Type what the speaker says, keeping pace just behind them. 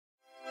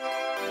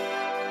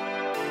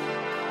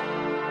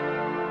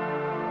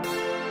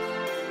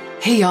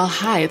Hey y'all,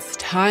 hi, it's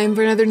time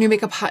for another new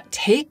makeup hot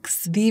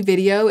takes, the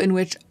video in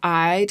which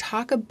I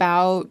talk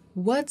about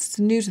what's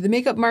new to the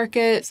makeup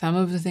market, some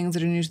of the things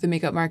that are new to the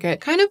makeup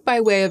market, kind of by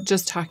way of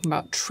just talking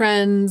about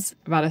trends,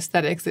 about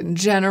aesthetics in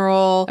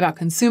general, about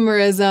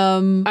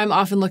consumerism. I'm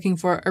often looking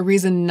for a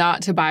reason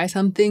not to buy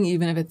something,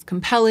 even if it's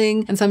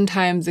compelling, and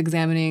sometimes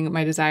examining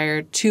my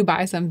desire to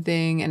buy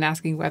something and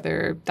asking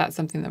whether that's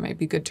something that might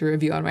be good to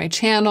review on my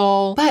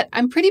channel. But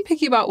I'm pretty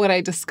picky about what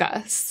I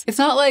discuss. It's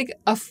not like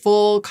a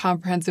full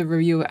comprehensive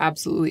review of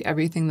absolutely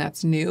everything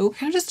that's new. I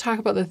kind of just talk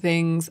about the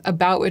things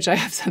about which I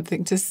have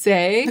something to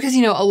say because,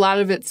 you know, a lot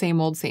of it's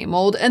same old, same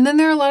old. And then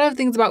there are a lot of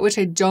things about which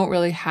I don't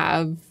really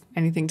have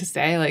anything to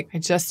say. Like, I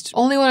just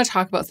only want to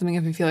talk about something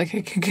if I feel like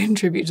I can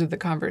contribute to the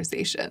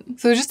conversation.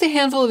 So just a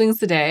handful of things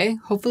today.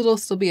 Hopefully it'll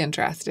still be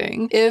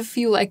interesting. If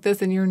you like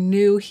this and you're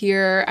new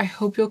here, I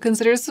hope you'll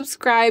consider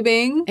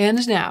subscribing.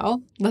 And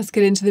now let's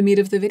get into the meat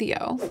of the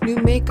video. New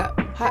makeup,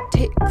 hot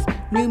takes,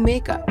 new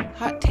makeup,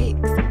 hot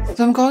takes.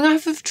 So I'm going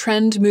off of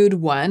Trend Mood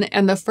 1,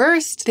 and the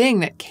first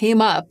thing that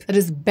came up that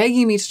is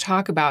begging me to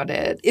talk about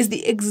it is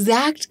the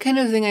exact kind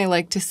of thing I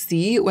like to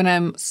see when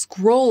I'm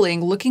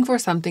scrolling, looking for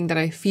something that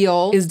I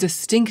feel is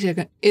distinctive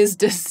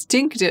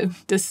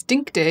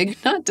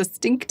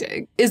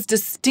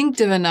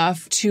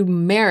enough to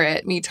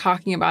merit me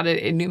talking about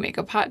it in new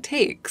makeup hot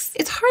takes.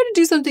 It's hard to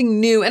do something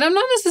new, and I'm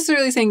not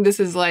necessarily saying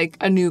this is like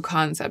a new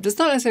concept. It's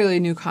not necessarily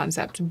a new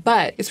concept,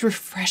 but it's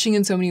refreshing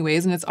in so many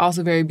ways, and it's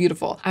also very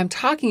beautiful. I'm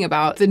talking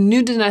about the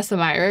new Danessa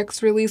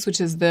Myricks release, which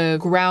is the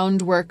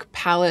Groundwork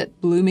palette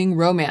Blooming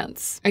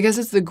Romance. I guess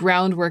it's the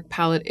Groundwork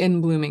palette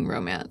in Blooming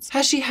Romance.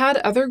 Has she had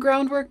other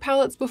Groundwork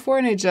palettes before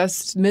and I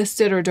just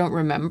missed it or don't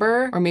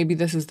remember? Or maybe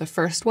this is the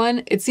first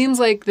one. It seems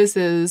like this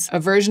is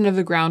a version of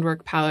the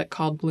Groundwork palette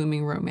called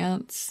Blooming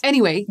Romance.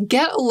 Anyway,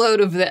 get a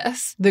load of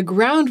this. The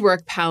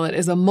Groundwork palette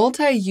is a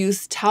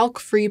multi-use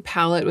talc-free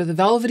palette with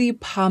velvety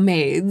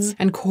pomades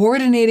and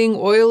coordinating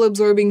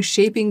oil-absorbing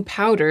shaping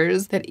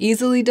powders that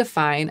easily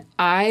define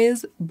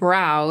eyes,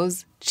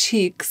 brows,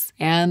 cheeks,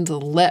 and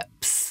lips.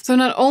 So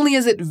not only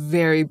is it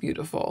very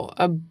beautiful,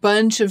 a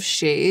bunch of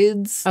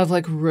shades of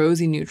like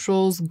rosy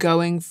neutrals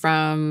going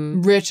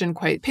from rich and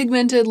quite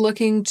pigmented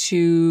looking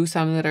to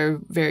some that are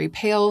very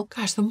pale.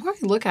 Gosh, the more I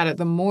look at it,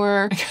 the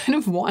more I kind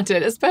of want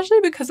it, especially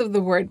because of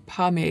the word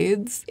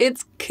pomades.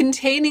 It's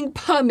containing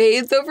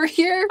pomades over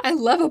here. I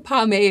love a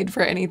pomade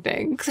for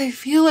anything because I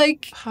feel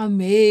like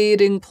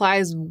pomade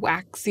implies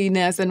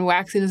waxiness, and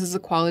waxiness is a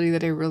quality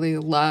that I really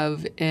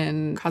love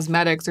in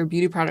cosmetics or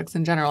beauty products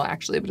in general,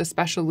 actually, but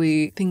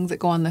especially things that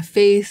go on the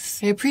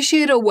face. I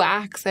appreciate a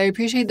wax. I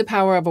appreciate the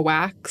power of a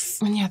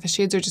wax. And yeah, the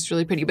shades are just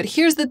really pretty. But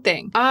here's the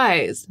thing.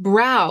 Eyes,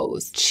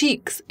 brows,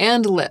 cheeks,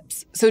 and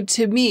lips. So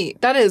to me,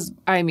 that is,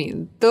 I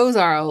mean,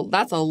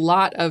 that's a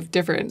lot of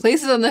different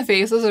places on the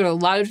face. Those are a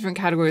lot of different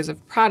categories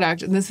of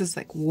product. And this is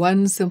like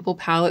one simple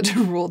palette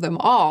to rule them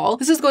all.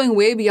 This is going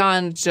way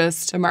beyond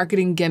just a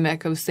marketing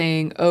gimmick of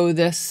saying, oh,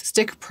 this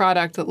stick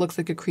product that looks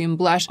like a cream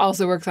blush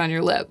also works on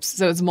your lips.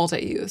 So it's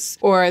multi-use.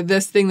 Or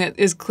this thing that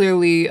is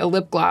clearly a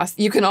lip gloss,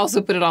 you can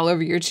also put it all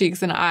over your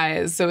cheeks and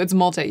eyes, so it's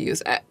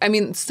multi-use. I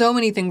mean, so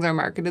many things are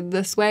marketed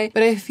this way,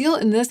 but I feel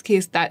in this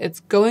case that it's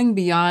going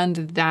beyond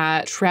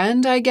that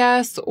trend, I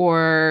guess,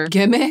 or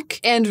gimmick,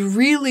 and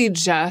really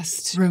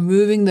just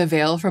removing the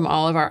veil from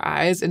all of our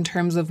eyes in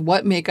terms of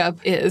what makeup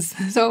is.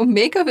 So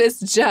makeup is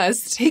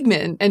just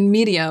pigment and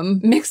medium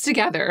mixed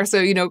together. So,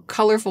 you know,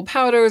 colorful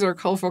powders or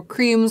colorful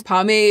creams,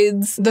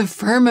 pomades, the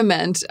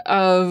firmament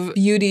of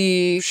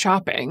beauty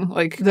shopping,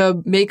 like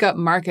the makeup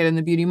market and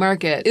the beauty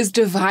market is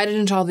divided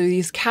into all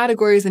these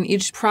categories, and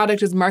each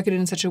product is marketed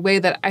in such a way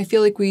that I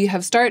feel like we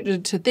have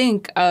started to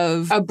think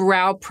of a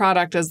brow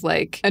product as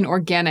like an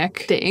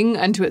organic thing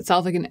unto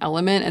itself, like an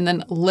element, and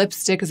then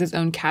lipstick is its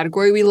own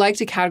category. We like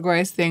to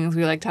categorize things.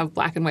 We like to have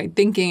black and white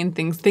thinking, and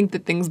think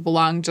that things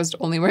belong just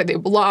only where they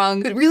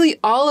belong. But really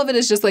all of it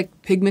is just like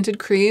pigmented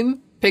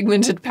cream,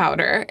 pigmented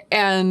powder,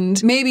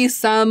 and maybe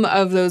some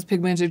of those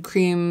pigmented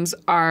creams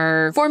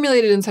are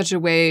formulated in such a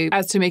way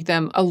as to make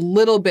them a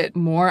little bit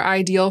more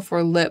ideal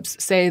for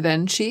lips, say,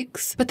 than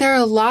cheeks. But there are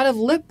a lot of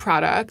lip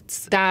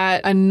products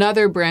that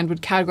another brand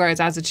would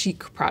categorize as a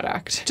cheek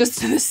product. Just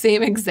the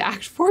same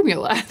exact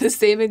formula, the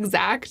same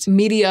exact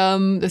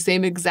medium, the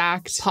same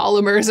exact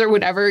polymers or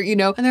whatever, you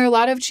know. And there are a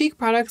lot of cheek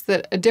products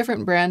that a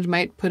different brand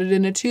might put it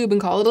in a tube and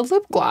call it a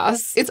lip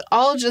gloss. It's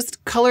all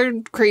just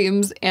colored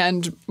creams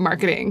and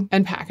marketing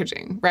and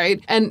packaging,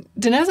 right? And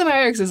Danessa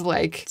Myricks is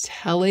like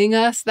telling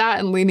us that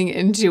and leaning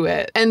into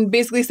it and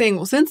basically saying,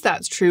 well, since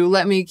that's true,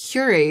 let me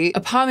curate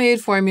a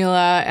pomade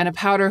formula and a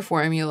powder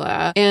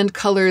formula and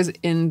colors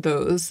in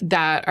those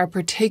that are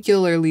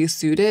particularly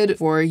suited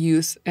for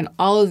use in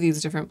all of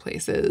these different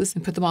places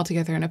and put them all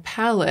together in a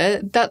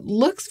palette that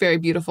looks very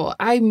beautiful.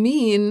 I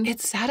mean, it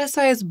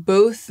satisfies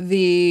both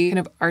the kind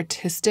of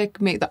artistic,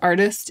 the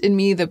artist in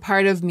me, the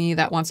part of me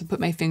that wants to put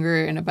my finger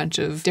in a bunch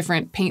of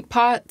different paint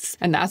pots,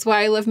 and that's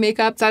why I love makeup,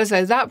 makeup,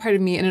 satisfies that part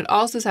of me, and it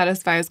also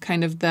satisfies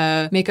kind of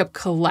the makeup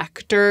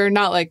collector,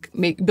 not like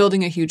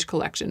building a huge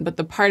collection, but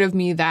the part of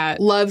me that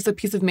loves a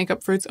piece of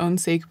makeup for its own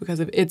sake because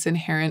of its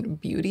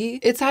inherent beauty.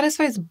 It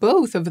satisfies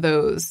both of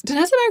those.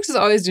 Danessa Myricks is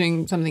always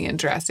doing something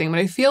interesting, but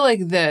I feel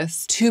like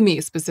this, to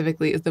me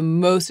specifically, is the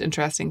most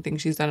interesting thing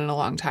she's done in a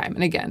long time.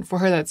 And again, for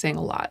her, that's saying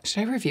a lot.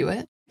 Should I review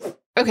it?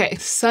 Okay,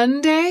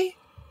 Sundae.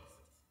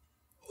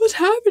 What's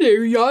happening? Are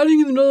you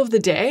yawning in the middle of the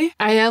day?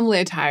 I am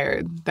late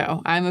tired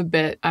though. I'm a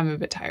bit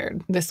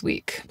tired this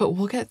week, but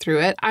we'll get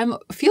through it. I'm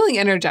feeling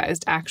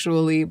energized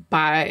actually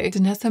by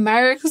Danessa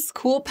Myricks'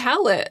 cool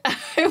palette.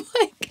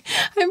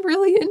 I'm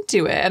really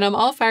into it, and I'm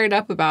all fired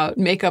up about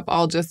makeup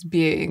all just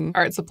being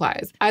art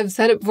supplies. I've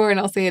said it before and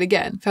I'll say it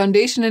again.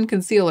 Foundation and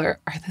concealer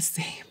are the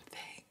same.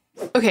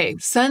 Okay,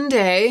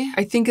 Sundae,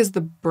 I think, is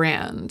the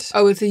brand.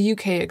 Oh, it's a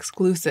UK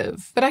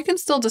exclusive, but I can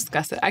still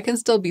discuss it. I can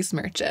still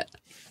besmirch it.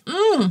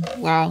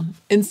 Wow.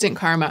 Instant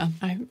karma.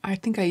 I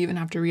think I even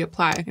have to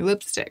reapply my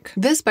lipstick.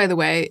 This, by the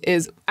way,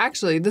 this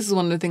is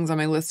one of the things on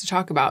my list to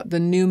talk about, the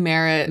new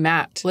Merit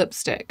matte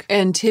lipstick.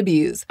 And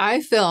Tibby's.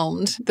 I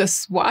filmed the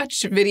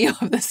swatch video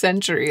of the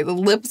century, the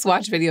lip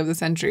swatch video of the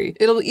century.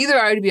 It'll either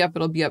already be up,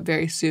 it'll be up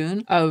very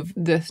soon, of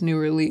this new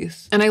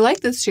release. And I like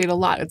this shade a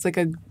lot. It's like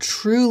a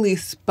truly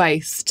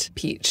spiced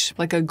peach,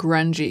 like a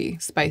grungy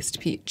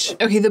spiced peach.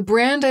 Okay, the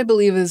brand I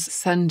believe is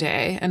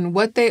Sundae, and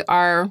what they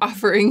are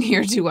offering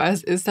here to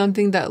us is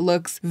something that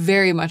looks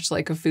very much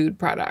like a food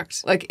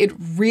product. Like, it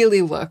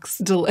really looks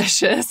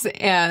delicious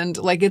and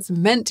like it's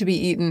meant to be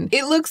eaten.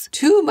 It looks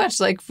too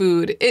much like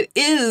food. It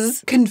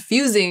is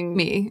confusing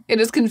me. It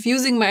is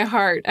confusing my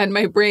heart and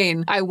my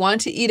brain. I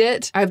want to eat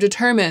it. I've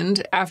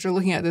determined, after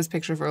looking at this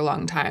picture for a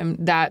long time,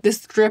 that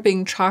this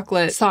dripping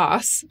chocolate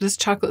sauce, this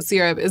chocolate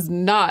syrup, is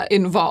not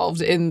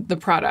involved in the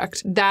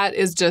product. That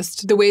is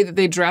just the way that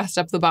they dressed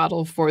up the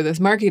bottle for this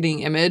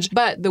marketing image.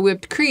 But the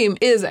whipped cream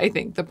is, I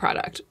think, the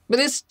product. But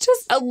it's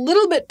just a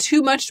little bit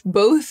too much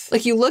both.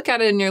 Like, you look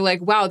at it and you're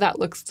like, wow, that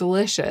looks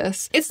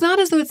delicious. It's not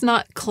as though it's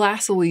not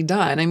classily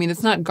done. I mean,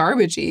 it's not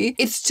garbagey.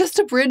 It's just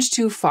a bridge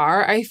too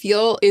far, I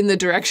feel, in the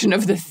direction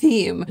of the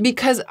theme,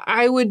 because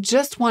I would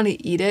just want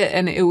to eat it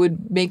and it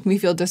would make me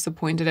feel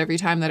disappointed every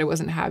time that I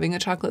wasn't having a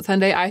chocolate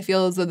sundae. I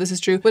feel as though this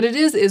is true. What it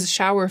is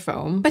shower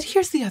foam. But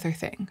here's the other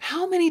thing.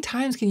 How many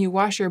times can you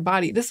wash your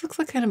body? This looks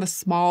like kind of a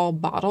small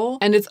bottle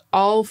and it's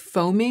all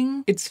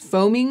foaming. It's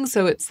foaming,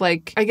 so it's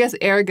like, I guess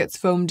air gets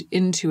foamed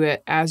into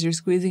it as you're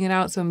squeezing it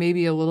out, so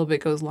maybe a little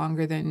bit goes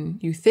longer than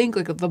you think.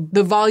 Like,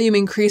 the volume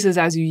increases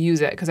as you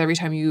use it, because every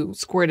time you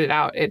squirt it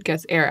out, it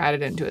gets air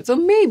added into it. So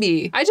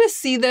maybe I just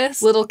see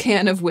this little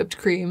can of whipped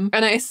cream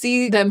and I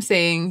see them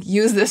saying,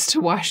 use this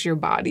to wash your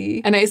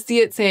body. And I see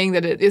it saying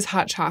that it is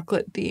hot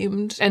chocolate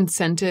themed and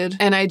scented.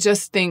 And I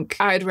just think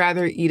I'd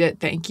rather eat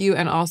it, thank you.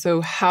 And also,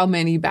 how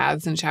many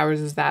baths and showers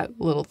is that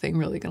little thing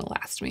really gonna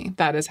last me?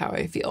 That is how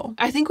I feel.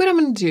 I think what I'm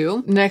gonna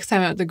do next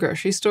time I'm at the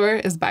grocery store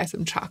is buy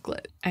some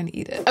chocolate and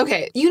eat it.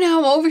 Okay, you know,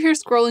 I'm over here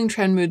scrolling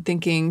Trend Mood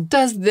thinking,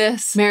 does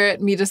this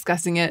merit me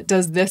discussing it?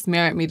 Does this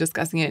merit me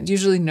discussing it?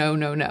 Usually no,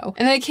 no, no.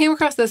 And then I came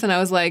across this and I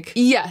was like,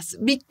 yes,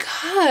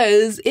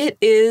 because it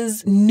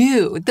is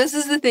new. This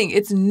is the thing,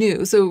 it's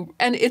new. So,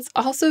 and it's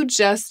also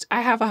just,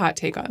 I have a hot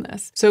take on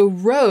this. So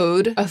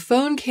Rhode, a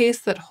phone case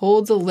that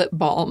holds a lip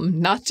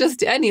balm, not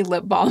just any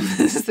lip balm,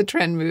 this is the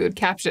Trend Mood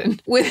caption,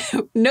 with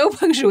no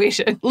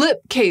punctuation. Lip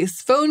case,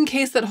 phone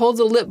case that holds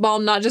a lip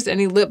balm, not just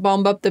any lip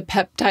balm, but the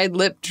peptide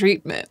lip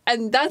treatment.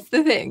 And that's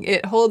the thing.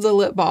 It holds a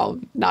lip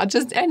balm, not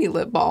just any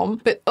lip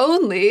balm, but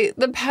only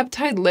the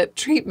peptide lip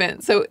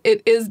treatment. So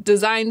it is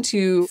designed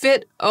to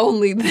fit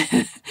only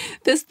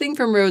this thing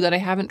from Rhode that I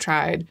haven't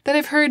tried, that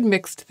I've heard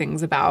mixed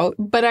things about,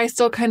 but I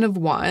still kind of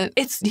want.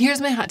 Here's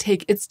my hot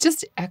take. It's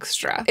just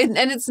extra. And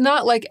it's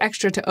not like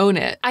extra to own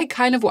it.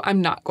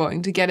 I'm not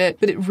going to get it,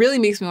 but it really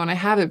makes me want to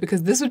have it,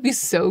 because this would be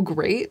so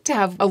great to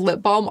have a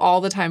lip balm all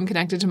the time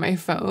connected to my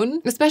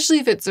phone, especially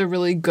if it's a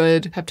really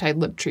good peptide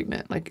lip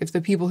treatment. Like, if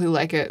the people who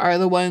like it are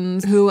the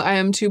ones who I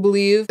am to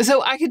believe.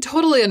 So I could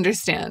totally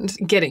understand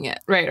getting it,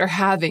 right? Or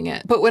having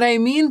it. But what I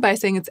mean by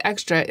saying it's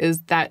extra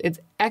is that it's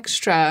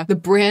extra. The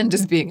brand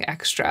is being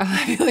extra.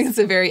 I feel like it's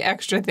a very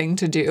extra thing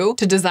to do,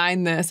 to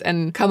design this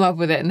and come up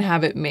with it and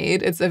have it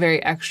made. It's a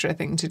very extra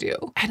thing to do.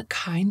 And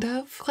kind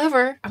of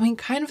clever. I mean,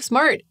 kind of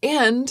smart.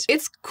 And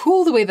it's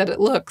cool the way that it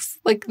looks.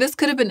 Like, this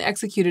could have been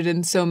executed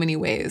in so many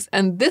ways.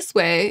 And this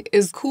way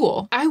is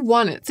cool. I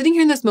want it. Sitting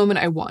here in this moment,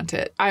 I want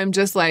it. I'm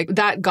just like,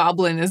 that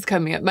goblin is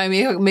coming up. My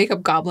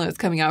makeup goblin is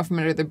coming out from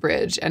under the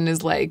bridge and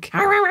is like,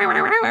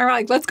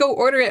 let's go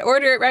order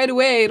it right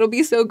away. It'll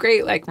be so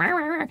great. Like,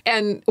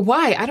 and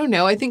why? I don't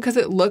know. I think because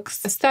it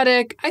looks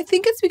aesthetic. I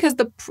think it's because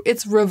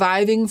it's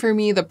reviving for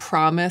me the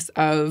promise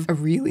of a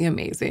really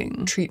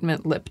amazing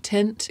treatment lip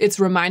tint. It's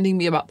reminding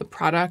me about the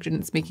product and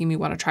it's making me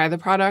want to try the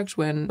product,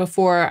 when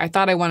before I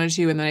thought I wanted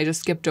to and then I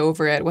just skipped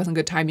over it. It wasn't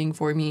good timing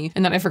for me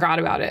and then I forgot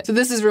about it. So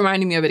this is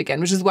reminding me of it again,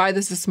 which is why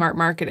this is smart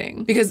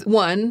marketing. Because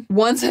one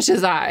such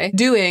as I,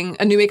 doing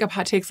a new makeup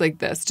hot takes like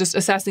this, just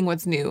assessing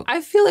what's new,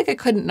 I feel like I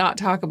couldn't not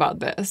talk about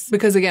this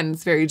because, again,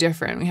 it's very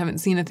different. We haven't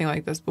seen anything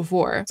like this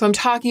before. So I'm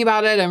talking talking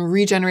about it, I'm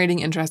regenerating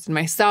interest in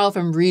myself.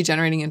 I'm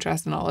regenerating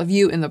interest in all of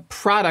you, in the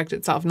product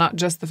itself, not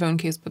just the phone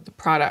case, but the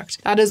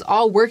product. That is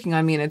all working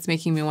on me and it's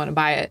making me want to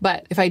buy it.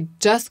 But if I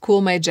just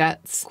cool my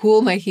jets,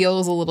 cool my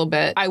heels a little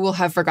bit, I will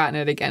have forgotten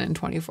it again in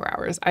 24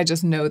 hours. I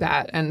just know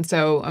that. And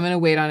so I'm going to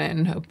wait on it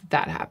and hope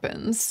that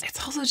happens.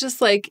 It's also just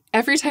like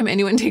every time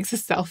anyone takes a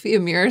selfie, a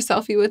mirror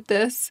selfie with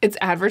this, it's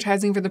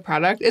advertising for the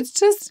product. It's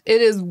just,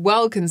 it is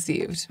well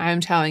conceived.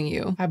 I'm telling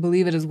you, I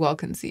believe it is well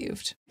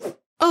conceived.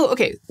 Oh,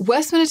 okay.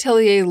 Westman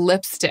Atelier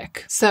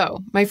lipstick. So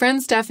my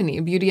friend Stephanie,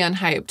 Beauty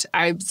Unhyped,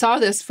 I saw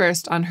this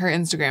first on her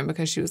Instagram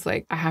because she was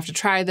like, I have to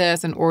try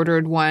this, and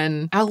ordered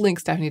one. I'll link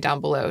Stephanie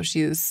down below.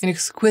 She's an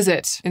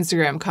exquisite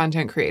Instagram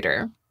content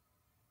creator.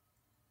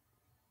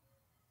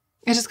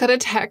 I just got a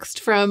text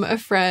from a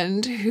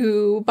friend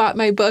who bought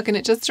my book and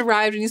it just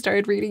arrived and he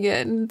started reading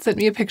it and sent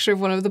me a picture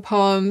of one of the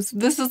poems.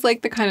 This is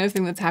like the kind of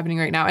thing that's happening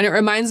right now. And it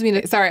reminds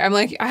me, sorry, I'm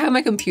like, I have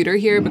my computer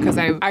here because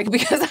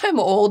because I'm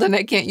old and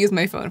I can't use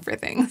my phone for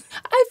things.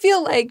 I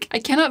feel like I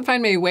cannot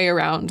find my way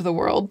around the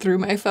world through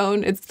my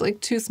phone. It's like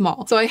too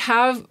small. So I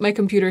have my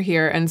computer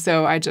here. And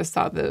so I just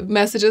saw the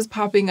messages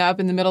popping up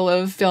in the middle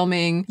of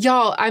filming.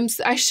 Y'all,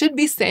 I should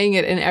be saying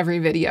it in every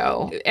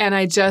video and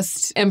I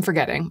just am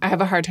forgetting. I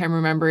have a hard time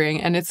remembering.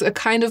 And it's a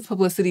kind of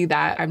publicity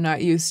that I'm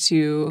not used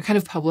to, kind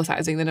of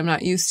publicizing that I'm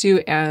not used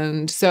to.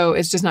 And so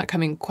it's just not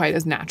coming quite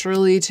as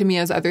naturally to me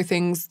as other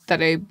things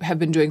that I have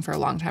been doing for a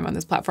long time on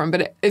this platform.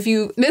 But if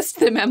you missed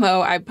the memo,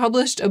 I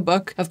published a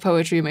book of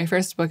poetry. My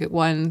first book, it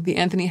won the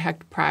Anthony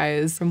Hecht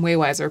Prize from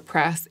Waywiser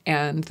Press.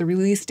 And the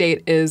release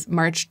date is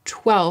March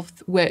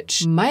 12th,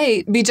 which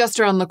might be just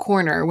around the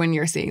corner when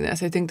you're seeing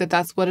this. I think that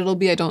that's what it'll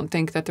be. I don't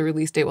think that the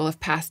release date will have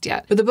passed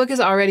yet. But the book is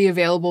already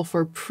available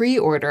for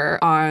pre-order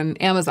on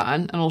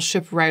Amazon and it'll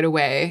ship right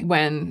away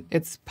when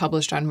it's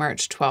published on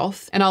March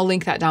 12th. And I'll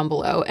link that down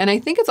below. And I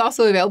think it's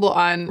also available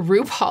on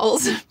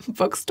RuPaul's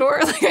bookstore.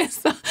 Like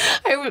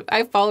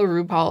I follow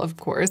RuPaul, of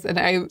course, and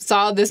I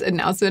saw this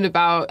announcement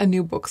about a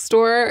new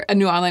bookstore, a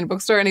new online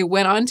bookstore, and I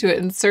went onto it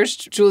and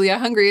searched Julia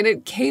Hungry and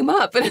it came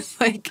up. And it's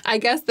like, I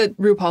guess that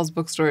RuPaul's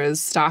bookstore is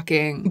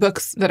stocking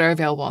books that are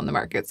available on the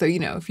market. So, you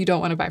know, if you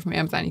don't want to buy from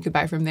Amazon, you could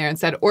buy from there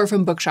instead, or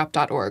from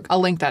bookshop.org. I'll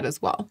link that as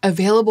well.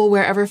 Available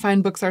wherever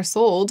fine books are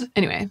sold.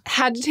 Anyway,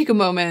 had to take a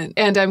moment,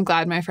 and I'm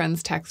glad my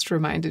friend's text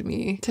reminded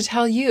me to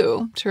tell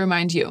you, to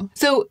remind you.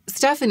 So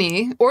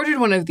Stephanie ordered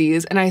one of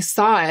these and I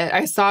saw it.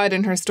 I saw it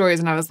in her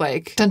stories and I was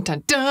like, dun,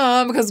 dun,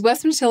 dun, because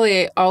Westman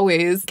Atelier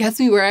always gets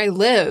me where I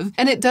live.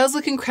 And it does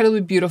look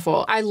incredibly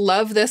beautiful. I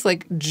love this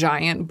like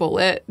giant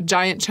bullet,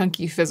 giant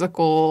chunky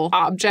physical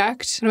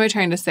object. What am I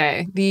trying to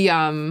say?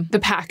 The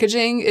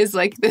packaging is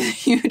like this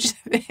huge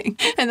thing.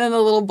 And then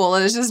the little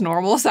bullet is just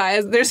normal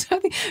size. There's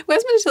something,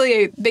 Westman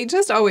Atelier, they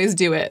just always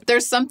do it.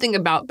 There's something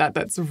about that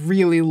that's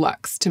really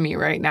luxe to me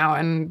right now,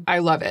 and I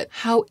love it.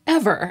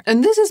 However,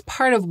 and this is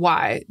part of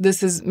why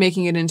this is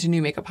making it into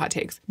New Makeup Hot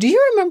Takes. Do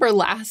you remember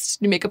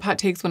last New Makeup Hot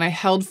Takes when I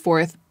held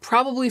forth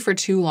probably for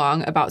too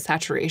long about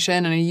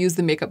saturation, and I used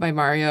the Makeup by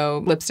Mario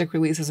lipstick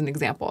release as an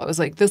example? I was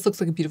like, this looks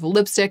like a beautiful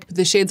lipstick, but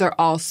the shades are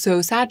all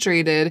so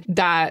saturated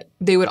that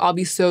they would all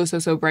be so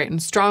bright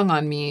and strong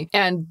on me.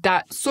 And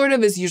that sort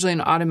of is usually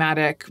an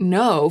automatic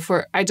no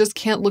for, I just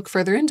can't look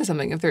further into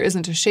something if there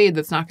isn't a shade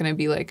that's not going to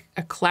be like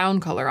a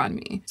clown color on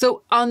me.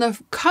 So on the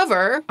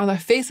cover, on the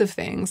face of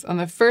things, on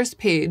the first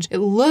page, it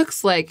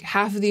looks like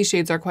half of these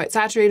shades are quite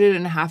saturated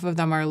and half of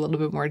them are a little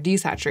bit more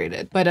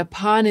desaturated. But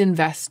upon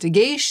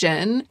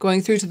investigation,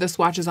 going through to the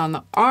swatches on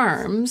the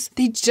arms,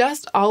 they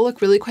just all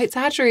look really quite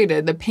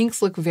saturated. The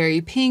pinks look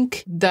very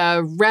pink.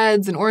 The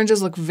reds and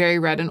oranges look very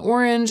red and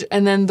orange.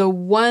 And then the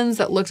ones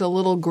that looked a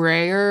little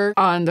grayer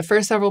on the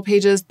first several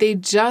pages,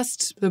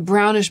 the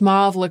brownish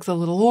mauve looks a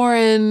little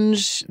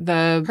orange.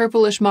 The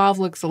purplish mauve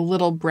looks a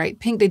little bright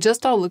pink. They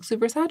just all look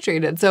super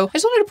saturated. So I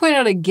just wanted to point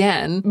out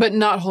again, but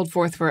not hold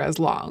forth for as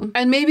long.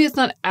 And maybe it's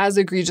not as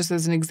egregious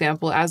as an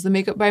example as the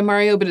Makeup by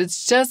Mario, but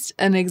it's just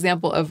an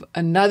example of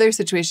another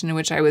situation in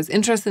which I was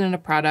interested in a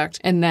product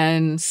and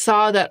then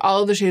saw that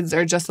all of the shades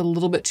are just a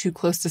little bit too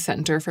close to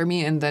center for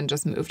me and then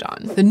just moved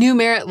on. The new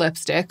Merit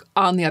lipstick,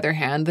 on the other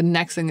hand, the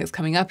next thing that's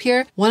coming up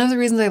here, one of the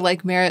reasons I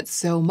like Merit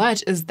so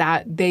much is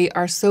that they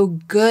are so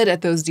good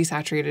at those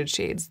desaturated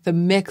shades, the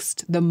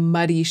mixed, the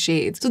muddy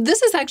shades. So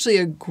this is actually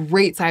a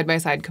great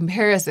side-by-side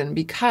comparison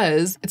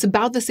because it's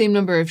about the same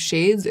number of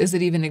shades. Is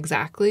it even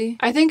exactly?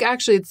 I think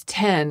actually it's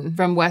 10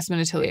 from Westman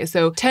Atelier.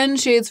 So 10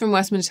 shades from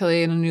Westman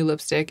Atelier in a new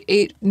lipstick,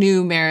 8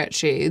 new Merit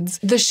shades.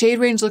 The shade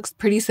range looks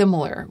pretty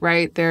similar,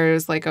 right?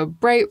 There's like a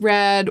bright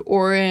red,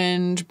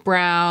 orange,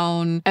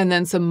 brown, and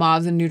then some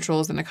mauves and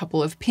neutrals and a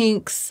couple of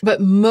pinks.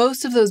 But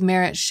most of those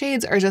Merit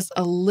shades are just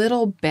a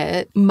little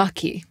bit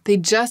mucky. They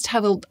just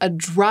have a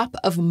drop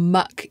of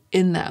muck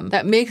in them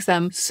that makes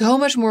them so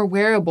much more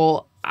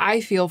wearable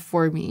I feel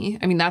for me,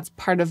 I mean, that's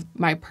part of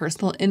my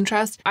personal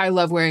interest. I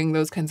love wearing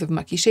those kinds of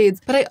mucky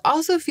shades, but I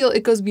also feel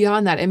it goes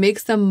beyond that. It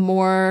makes them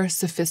more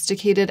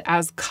sophisticated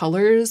as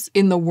colors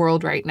in the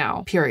world right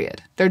now,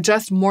 period. They're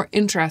just more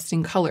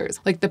interesting colors.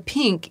 Like the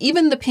pink,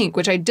 even the pink,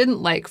 which I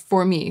didn't like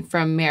for me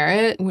from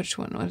Merit. Which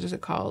one? What is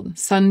it called?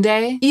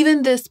 Sundae.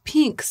 Even this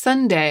pink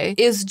Sundae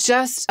is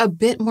just a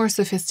bit more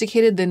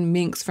sophisticated than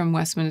Minx from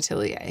Westman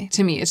Atelier.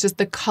 To me, it's just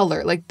the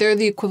color. Like they're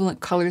the equivalent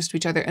colors to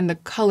each other, and the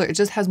color, it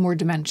just has more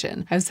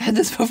dimension. I've said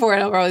this before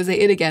and I'll probably say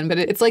it again, but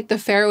it's like the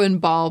Pharaoh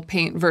and Ball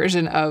paint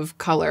version of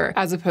color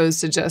as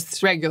opposed to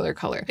just regular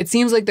color. It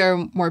seems like there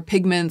are more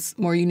pigments,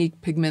 more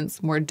unique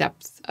pigments, more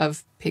depth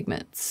of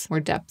pigments, more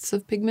depths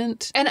of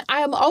pigment. And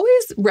I'm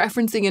always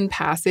referencing in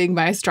passing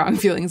my strong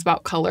feelings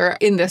about color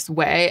in this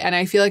way. And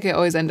I feel like I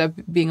always end up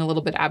being a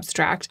little bit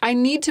abstract. I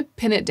need to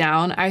pin it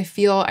down. I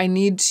feel I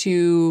need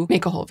to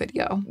make a whole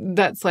video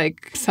that's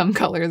like, some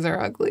colors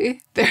are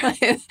ugly.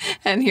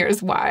 And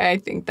here's why I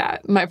think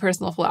that. My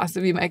personal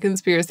philosophy, my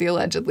conspiracy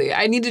allegedly.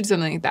 I need to do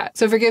something like that.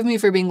 So forgive me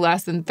for being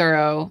less than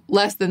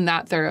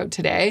that thorough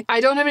today.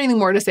 I don't have anything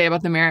more to say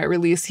about the Merit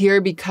release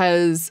here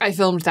because I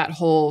filmed that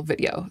whole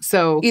video.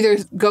 So either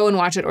go and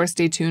watch it or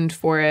stay tuned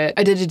for it.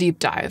 I did a deep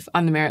dive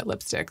on the Merit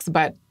lipsticks,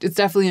 but it's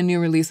definitely a new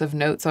release of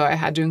note, so I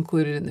had to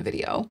include it in the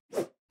video.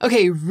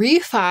 Okay,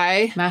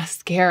 Refy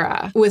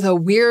Mascara with a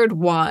weird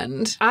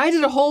wand. I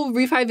did a whole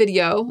Refy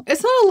video.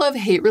 It's not a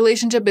love-hate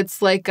relationship.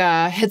 It's like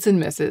a hits and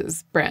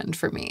misses brand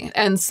for me.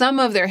 And some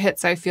of their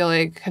hits I feel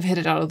like have hit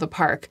it out of the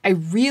park. I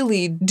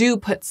really do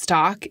put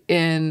stock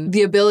in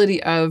the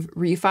ability of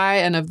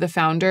Refy and of the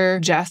founder,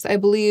 Jess, I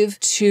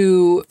believe,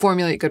 to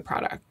formulate good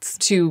products,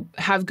 to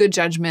have good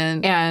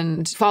judgment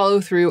and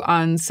follow through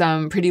on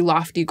some pretty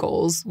lofty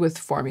goals with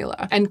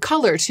formula. And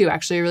color too,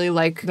 actually. I really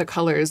like the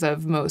colors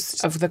of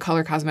most of the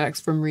color cosmetics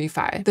from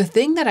Refy. The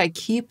thing that I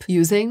keep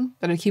using,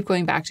 that I keep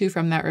going back to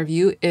from that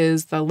review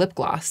is the lip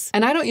gloss.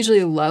 And I don't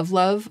usually love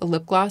a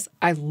lip gloss.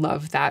 I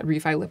love that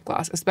Refy lip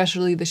gloss,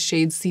 especially the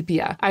shade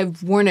Sepia.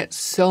 I've worn it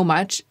so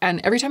much,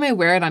 and every time I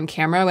wear it on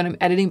camera, when I'm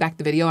editing back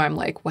the video, I'm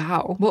like,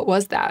 wow, what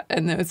was that?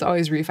 And it's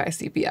always Refy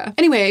Sepia.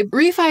 Anyway,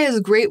 Refy is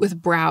great with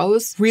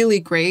brows, really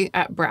great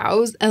at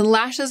brows, and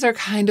lashes are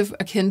kind of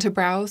akin to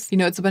brows. You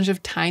know, it's a bunch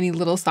of tiny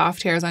little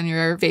soft hairs on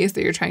your face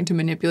that you're trying to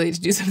manipulate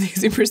to do something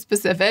super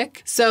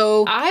specific.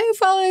 So I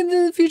followed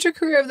the future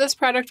career of this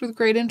product with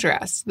great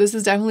interest. This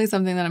is definitely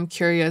something that I'm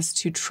curious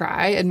to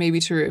try and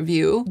maybe to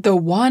review. The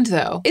wand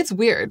though, it's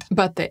weird,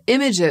 but the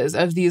images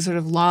of these sort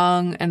of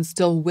long and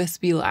still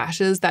wispy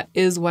lashes, that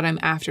is what I'm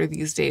after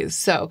these days.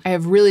 So I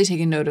have really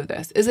taken note of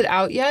this. Is it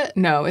out yet?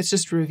 No, it's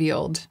just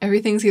revealed.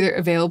 Everything's either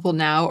available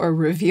now or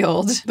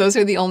revealed. Those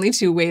are the only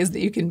two ways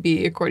that you can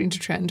be according to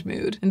trend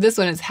mood. And this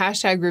one is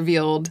hashtag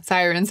revealed,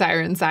 siren,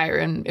 siren,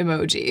 siren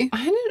emoji.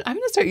 I'm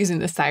gonna start using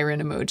the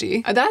siren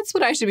emoji. That's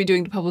what I should be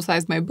doing to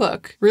publicize my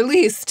book.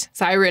 Released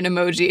siren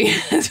emoji.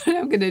 That's what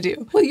I'm gonna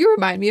do. Will you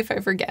remind me if I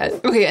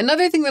forget? Okay,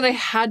 another thing that I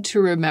had to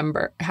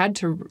remember.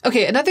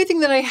 Another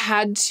thing that I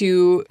had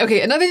to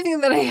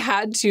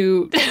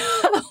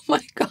oh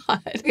my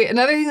God. Okay,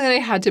 another thing that I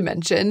had to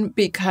mention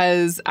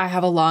because I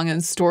have a long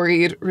and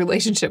storied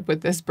relationship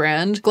with this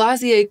brand,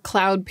 Glossier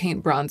Cloud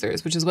Paint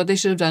Bronzers, which is what they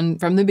should have done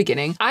from the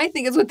beginning. I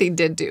think it's what they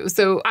did do.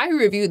 So I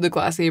reviewed the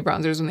Glossier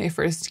bronzers when they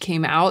first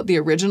came out, the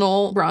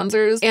original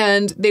bronzers,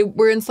 and they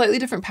were in slightly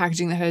different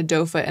packaging that had a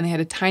doe foot and they had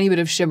a tiny bit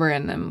of shimmer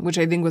in them, which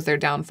I think was their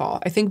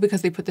downfall. I think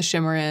because they put the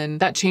shimmer in,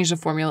 that changed the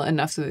formula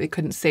enough so that they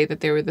couldn't say that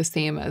they were the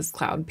same as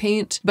Cloud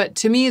Paint. But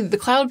to me, the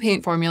Cloud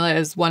Paint formula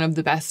is one of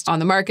the best on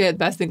the market,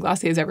 best thing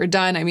Glossier has ever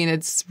done. I mean,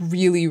 it's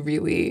really,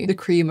 really the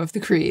cream of the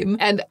cream.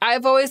 And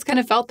I've always kind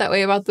of felt that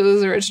way about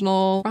those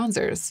original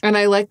bronzers. And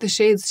I like the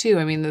shades too.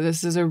 I mean,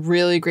 this is a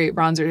really great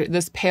bronzer.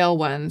 This pale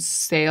one,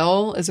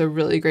 Sail, is a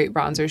really great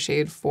bronzer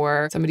shade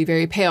for somebody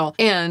very pale.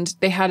 And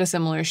they had a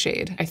similar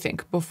shade, I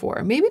think,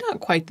 before. Maybe not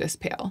quite this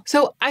pale.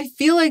 So I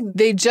feel like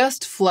they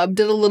just flubbed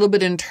it a little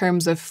bit in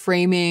terms of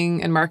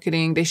framing and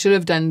marketing. They should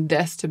have done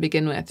this to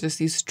begin with, just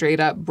these straight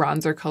up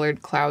bronzer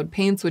colored cloud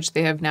paints, which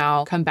they have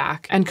now come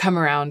back and come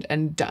around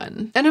and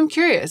done. And I'm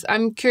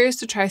curious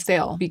to try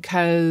Sail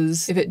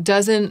because if it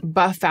doesn't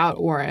buff out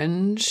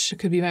orange, it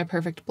could be my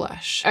perfect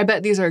blush. I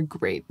bet these are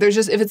great. There's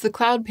just, if it's the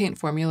cloud paint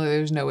formula,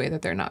 there's no way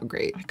that they're not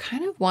great. I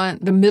kind of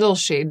want the middle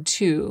shade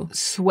too,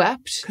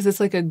 Swept, because it's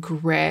like a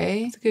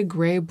gray, it's like a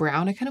gray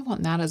brown. I kind of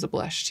want that as a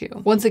blush too.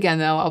 Once again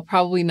though, I'll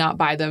probably not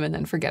buy them and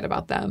then forget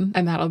about them,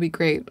 and that'll be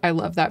great. I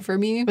love that for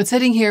me. But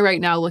sitting here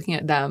right now looking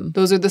at them,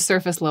 those are the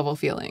surface level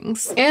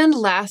feelings. And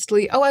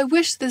lastly, oh, I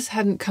wish this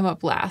hadn't come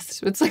up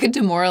last. It's like a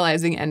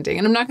demoralizing ending.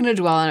 And I'm not going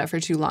to dwell on it for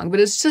too long,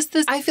 but it's just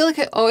this, I feel like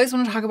I always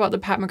want to talk about the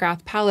Pat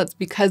McGrath palettes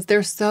because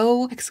they're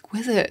so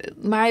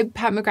exquisite. My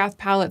Pat McGrath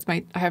palettes,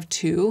 I have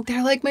 2.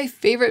 They're like my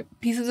favorite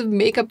pieces of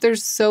makeup. They're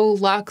so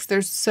luxe.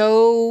 They're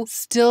so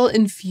still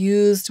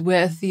infused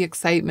with the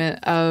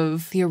excitement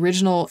of the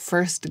original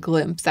first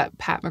glimpse at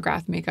Pat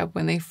McGrath makeup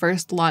when they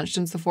first launched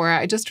in Sephora.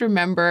 I just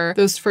remember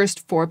those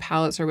first 4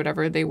 palettes or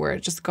whatever they were,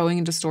 just going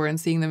into store and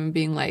seeing them and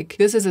being like,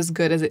 this is as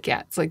good as it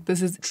gets. Like,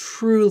 this is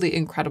truly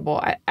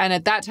incredible. And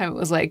at that time, it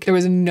was like, there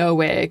was no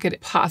way I could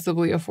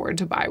possibly afford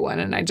to buy one.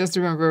 And I just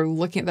remember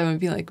looking at them and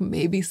being like,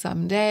 maybe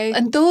someday.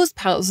 And those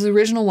palettes, the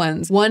original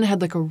ones, one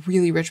had like a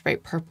really rich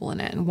bright purple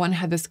in it, and one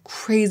had this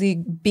crazy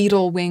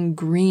beetle wing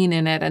green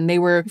in it. And they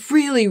were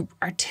really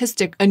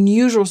artistic,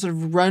 unusual sort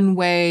of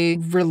runway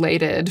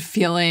related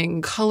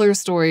feeling color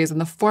stories. And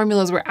the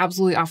formulas were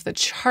absolutely off the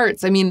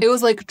charts. I mean, it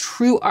was like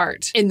true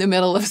art in the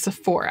middle of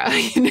Sephora,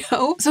 you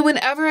know? So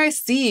whenever I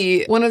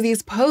see one of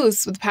these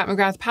posts with Pat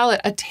McGrath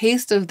palette, a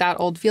taste of that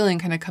old feeling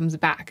kind of comes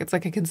back. It's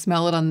like I can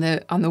smell it on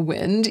the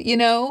wind, you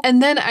know?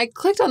 And then I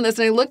clicked on this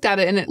and I looked at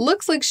it, and it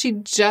looks like she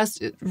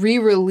just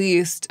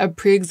re-released a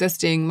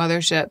pre-existing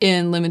Mothership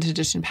in limited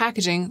edition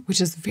packaging,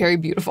 which is very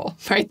beautiful,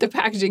 right? The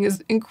packaging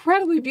is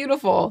incredibly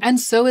beautiful. And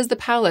so is the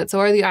palette. So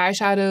are the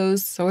eyeshadows,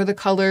 so are the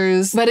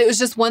colors. But it was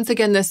just once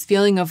again this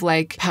feeling of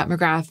like Pat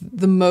McGrath,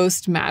 the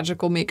most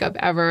magical makeup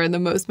ever and the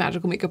most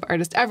magical makeup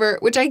artist ever,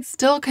 which I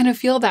still kind of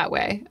feel that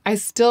way. I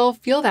still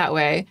feel that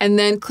way. And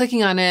then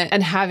clicking on it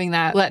and having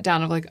that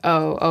letdown of like,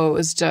 oh,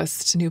 it's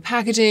just new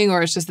packaging,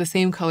 or it's just the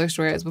same color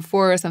story as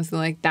before, or something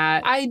like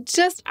that.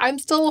 I'm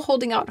still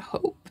holding out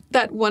hope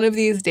that one of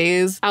these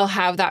days I'll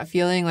have that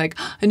feeling like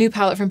a new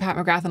palette from Pat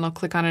McGrath, and I'll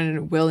click on it and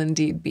it will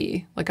indeed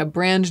be like a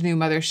brand new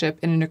Mothership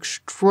in an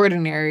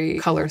extraordinary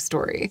color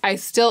story. I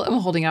still am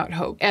holding out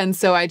hope. And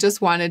so I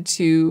just wanted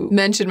to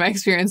mention my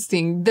experience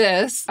seeing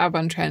this up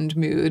on Trend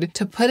Mood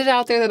to put it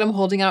out there that I'm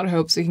holding out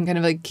hope so you can kind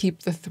of like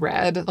keep the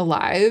thread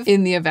alive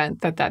in the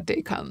event that that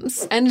day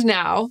comes. And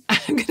now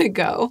I'm gonna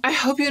go. I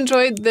hope you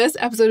enjoyed this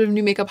episode of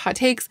New Makeup Hot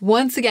Takes.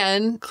 Once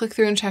again, click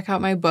through and check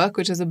out my book,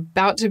 which is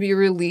about to be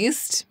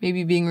released,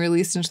 maybe being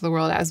released into the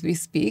world as we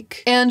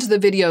speak. And the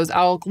videos,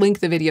 I'll link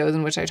the videos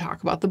in which I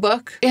talk about the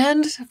book.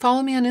 And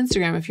follow me on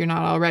Instagram if you're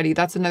not already.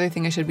 That's another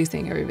thing I should be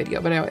saying every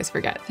video, but I always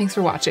forget. Thanks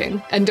for watching.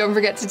 And don't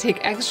forget to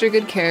take extra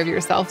good care of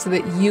yourself so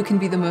that you can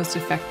be the most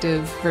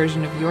effective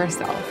version of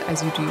yourself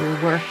as you do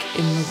your work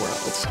in the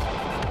world.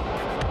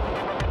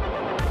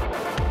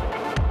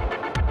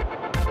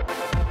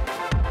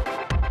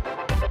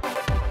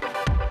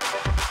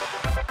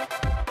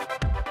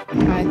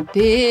 I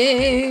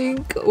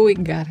think we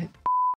got it.